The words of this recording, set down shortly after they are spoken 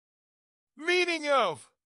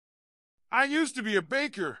I used to be a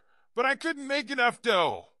baker, but I couldn't make enough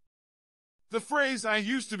dough. The phrase "I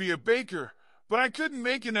used to be a baker, but I couldn't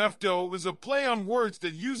make enough dough" is a play on words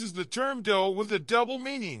that uses the term dough with a double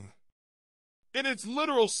meaning. In its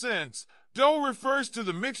literal sense, dough refers to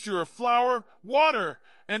the mixture of flour, water,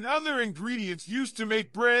 and other ingredients used to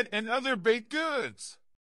make bread and other baked goods.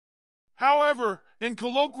 However, in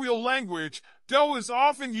colloquial language, dough is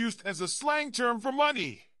often used as a slang term for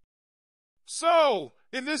money. So,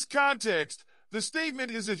 in this context, the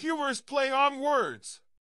statement is a humorous play on words.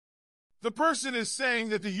 The person is saying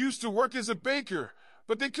that they used to work as a baker,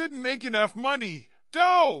 but they couldn't make enough money,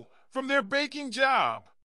 dough, from their baking job.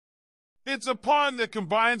 It's a pun that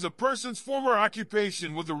combines a person's former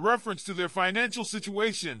occupation with a reference to their financial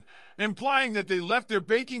situation, implying that they left their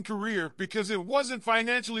baking career because it wasn't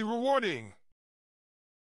financially rewarding.